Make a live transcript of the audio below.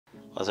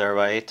What's up,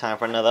 everybody? Time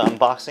for another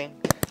unboxing.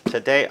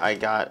 Today I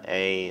got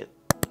a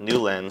new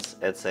lens.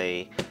 It's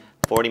a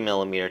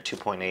 40mm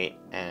 2.8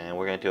 and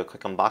we're gonna do a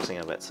quick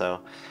unboxing of it.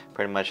 So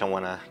pretty much I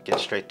want to get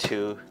straight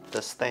to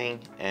this thing,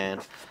 and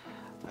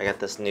I got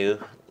this new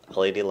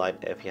LED light.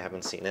 If you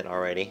haven't seen it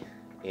already,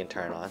 you can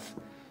turn it on.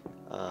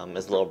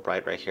 It's a little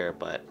bright right here,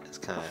 but it's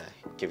kind of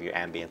give you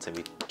ambience if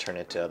you turn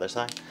it to the other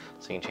side.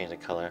 So you can change the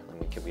color.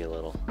 Let me give you a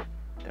little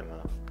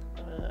demo.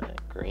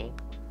 Green,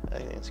 I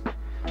think it's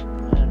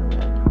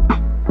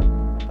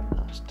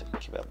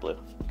keep that blue.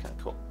 Kind of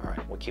cool. All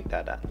right, we'll keep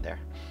that out there.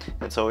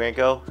 And so we're gonna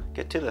go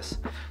get to this.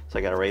 So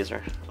I got a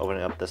razor,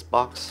 opening up this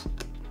box.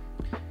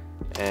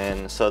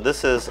 And so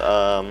this is,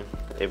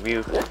 if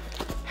you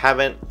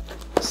haven't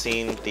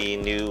seen the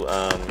new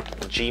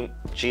G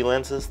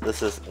lenses,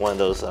 this is one of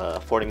those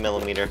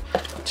 40mm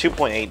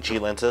 2.8G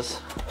lenses.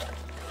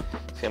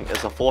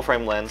 It's a full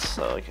frame lens.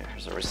 So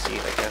here's a receipt,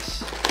 I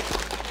guess.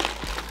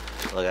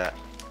 Look at that.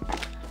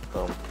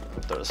 Boom.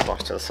 Throw this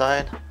box to the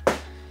side.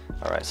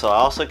 Alright, so I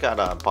also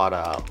bought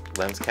a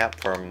lens cap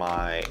for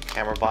my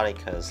camera body,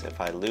 because if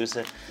I lose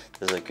it,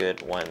 this is a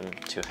good one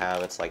to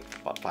have. It's like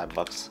about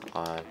 $5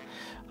 on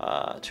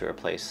to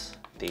replace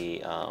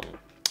the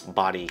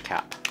body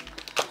cap.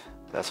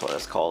 That's what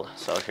it's called.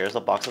 So here's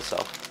the box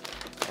itself,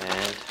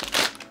 and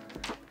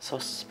so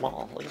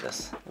small. Look at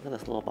this. Look at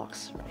this little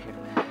box right here.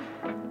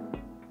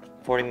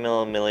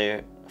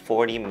 40mm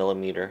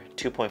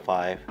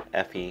 2.5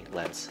 FE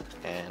lens,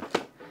 and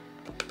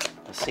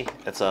let's see.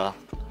 It's a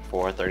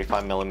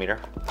 35mm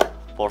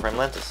full frame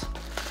lenses.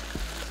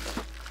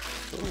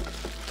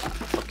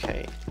 Ooh.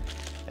 Okay,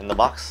 in the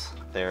box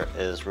there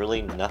is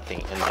really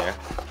nothing in there.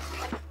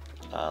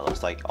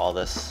 Looks like all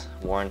this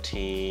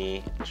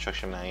warranty,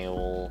 instruction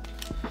manual,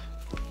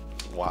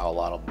 wow, a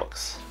lot of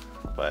books,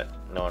 but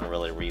no one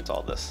really reads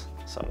all this.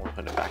 So we'll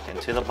put it back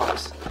into the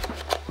box,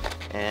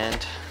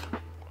 and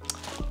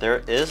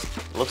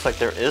looks like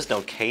there is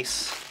no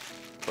case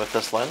with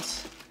this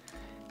lens,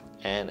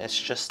 and it's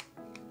just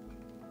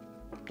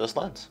this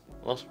lens.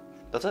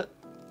 That's it.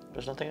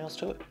 There's nothing else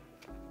to it.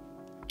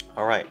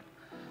 Alright,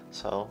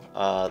 so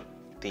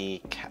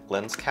the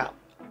lens cap,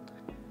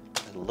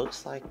 it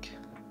looks like,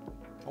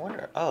 I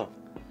wonder, oh,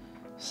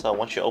 so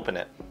once you open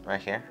it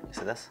right here, you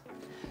see this?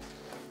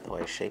 The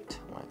way it's shaped,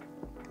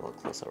 get a little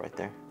closer right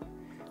there.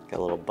 Got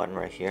a little button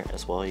right here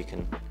as well. You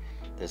can,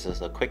 this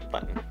is a quick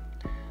button,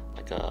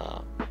 like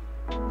a,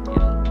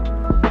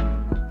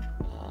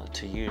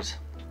 to use.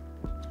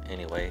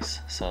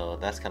 Anyways, so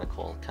that's kind of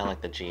cool, kind of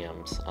like the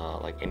GM's,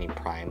 like any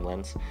prime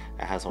lens.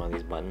 It has one of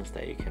these buttons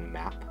that you can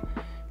map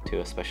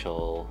to a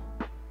special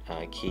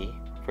key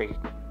for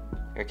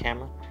your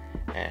camera.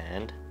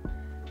 And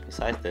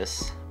besides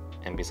this,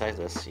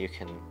 you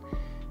can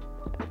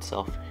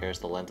itself, here's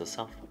the lens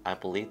itself. I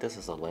believe this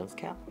is a lens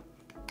cap.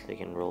 So you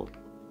can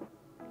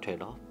take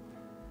it off,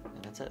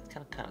 and that's it. It's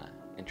kind of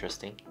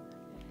interesting.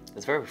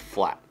 It's very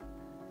flat.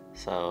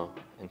 So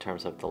in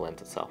terms of the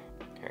lens itself,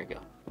 here we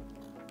go.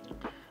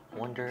 I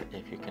wonder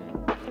if you can,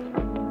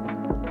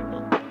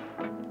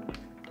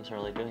 doesn't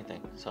really do anything.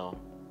 So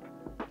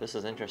this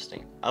is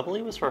interesting. I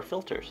believe it's for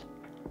filters.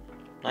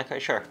 Not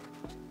quite sure.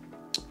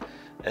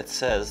 It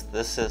says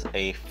this is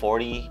a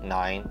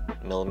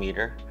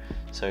 49mm.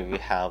 So if you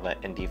have an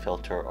ND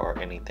filter or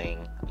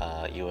anything,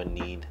 you would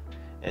need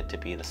it to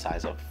be the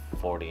size of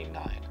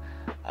 49.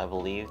 I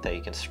believe that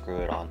you can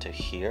screw it onto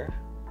here,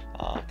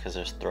 because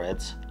there's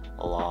threads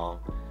along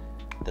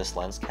this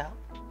lens cap,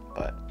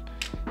 but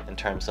in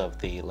terms of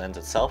the lens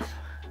itself,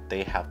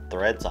 they have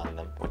threads on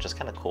them, which is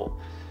kind of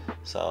cool.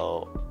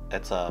 So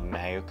it's a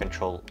manual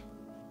control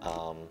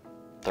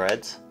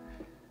threads.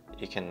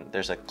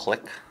 There's a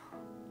click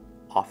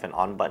off and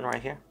on button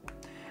right here,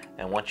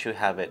 and once you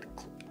have it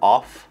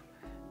off,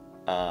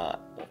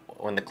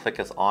 when the click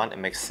is on, it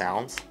makes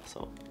sounds.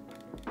 So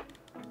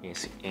you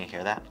can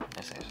hear that.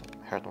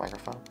 Here's the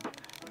microphone.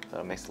 So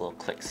it makes little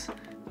clicks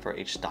for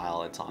each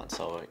dial it's on,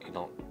 so you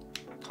don't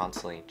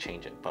constantly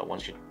change it. But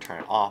once you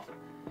turn it off,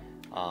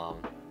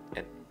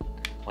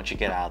 once you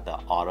get out of the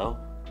auto,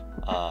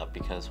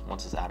 because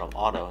once it's out of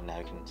auto,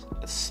 now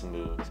it's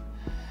smooth.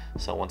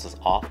 So once it's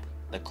off,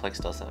 the clicks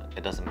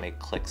doesn't make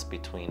clicks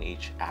between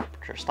each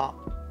aperture stop.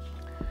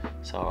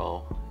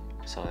 So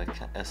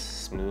it's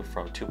smooth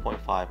from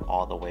 2.5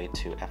 all the way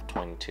to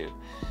f22. So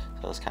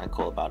that's kind of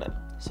cool about it.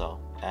 So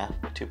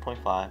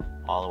f2.5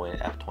 all the way to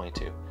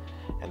f22,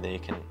 and then you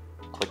can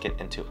click it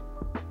into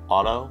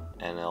auto,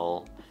 and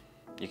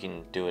you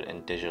can do it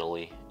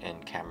digitally in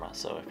camera.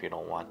 So if you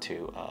don't want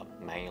to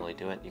manually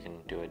do it, you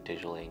can do it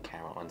digitally in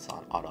camera when it's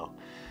on auto.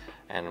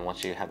 And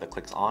once you have the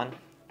clicks on,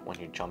 when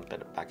you jump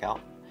it back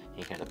out,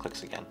 you can hear the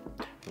clicks again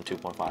from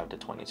 2.5 to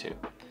 22.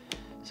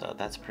 So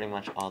that's pretty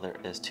much all there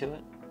is to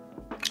it.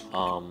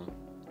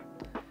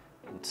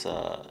 It's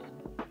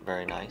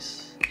very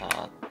nice.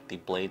 The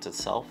blades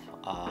itself,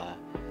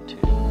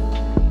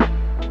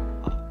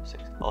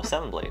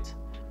 7 blades,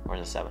 or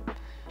is it 7? I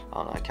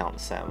don't know, I count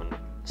 7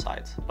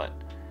 sides, but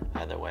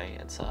either way,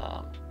 it's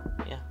I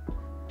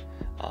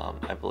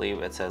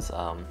believe it says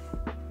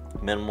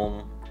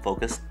minimum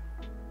focus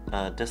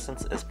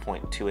distance is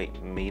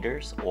 0.28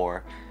 meters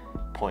or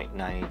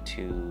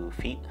 0.92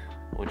 feet,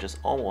 which is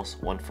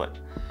almost 1 foot.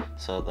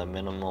 So the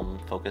minimum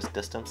focus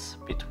distance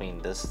between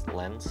this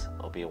lens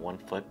will be 1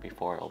 foot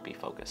before it'll be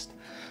focused.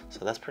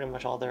 So that's pretty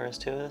much all there is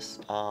to this.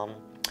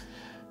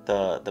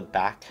 The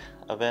back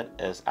of it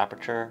is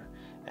aperture,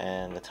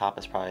 and the top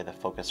is probably the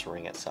focus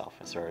ring itself.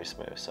 It's very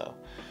smooth. So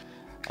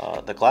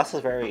the glass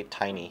is very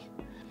tiny.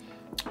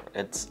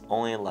 It's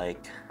only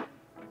like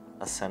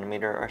a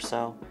centimeter or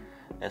so.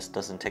 It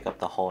doesn't take up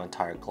the whole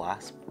entire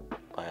glass,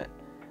 but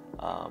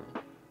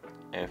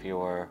if you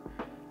were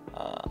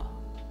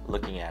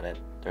looking at it,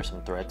 there's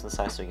some threads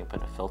inside, so you can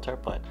put a filter,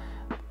 but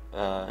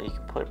you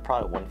can put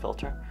probably one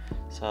filter.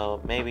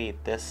 So maybe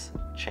this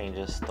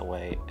changes the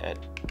way it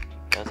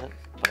does it,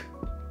 but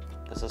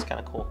this is kind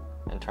of cool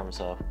in terms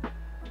of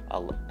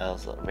a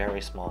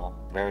very small,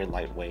 very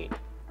lightweight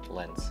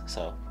lens.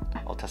 So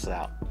I'll test it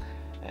out,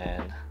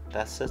 and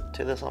that's it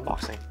to this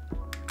unboxing.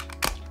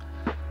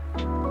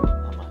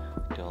 I'm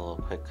gonna do a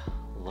little quick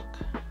look.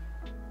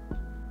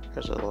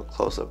 Here's a little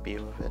close-up view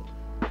of it.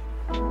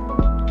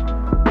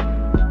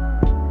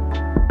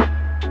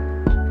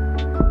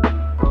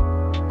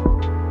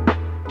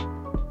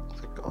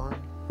 Click on.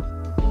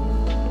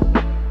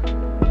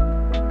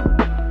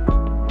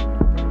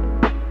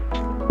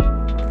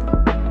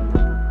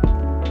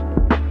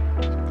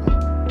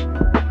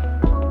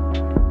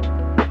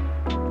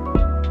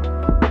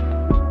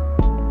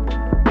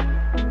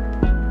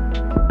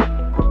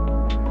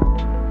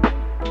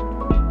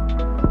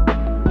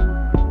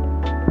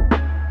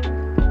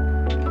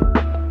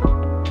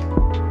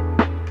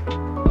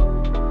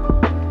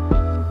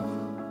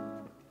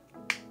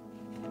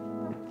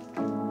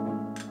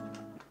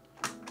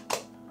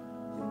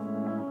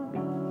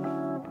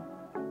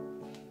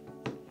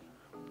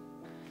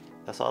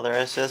 That's all there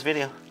is to this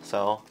video.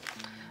 So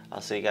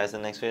I'll see you guys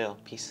in the next video.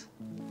 Peace.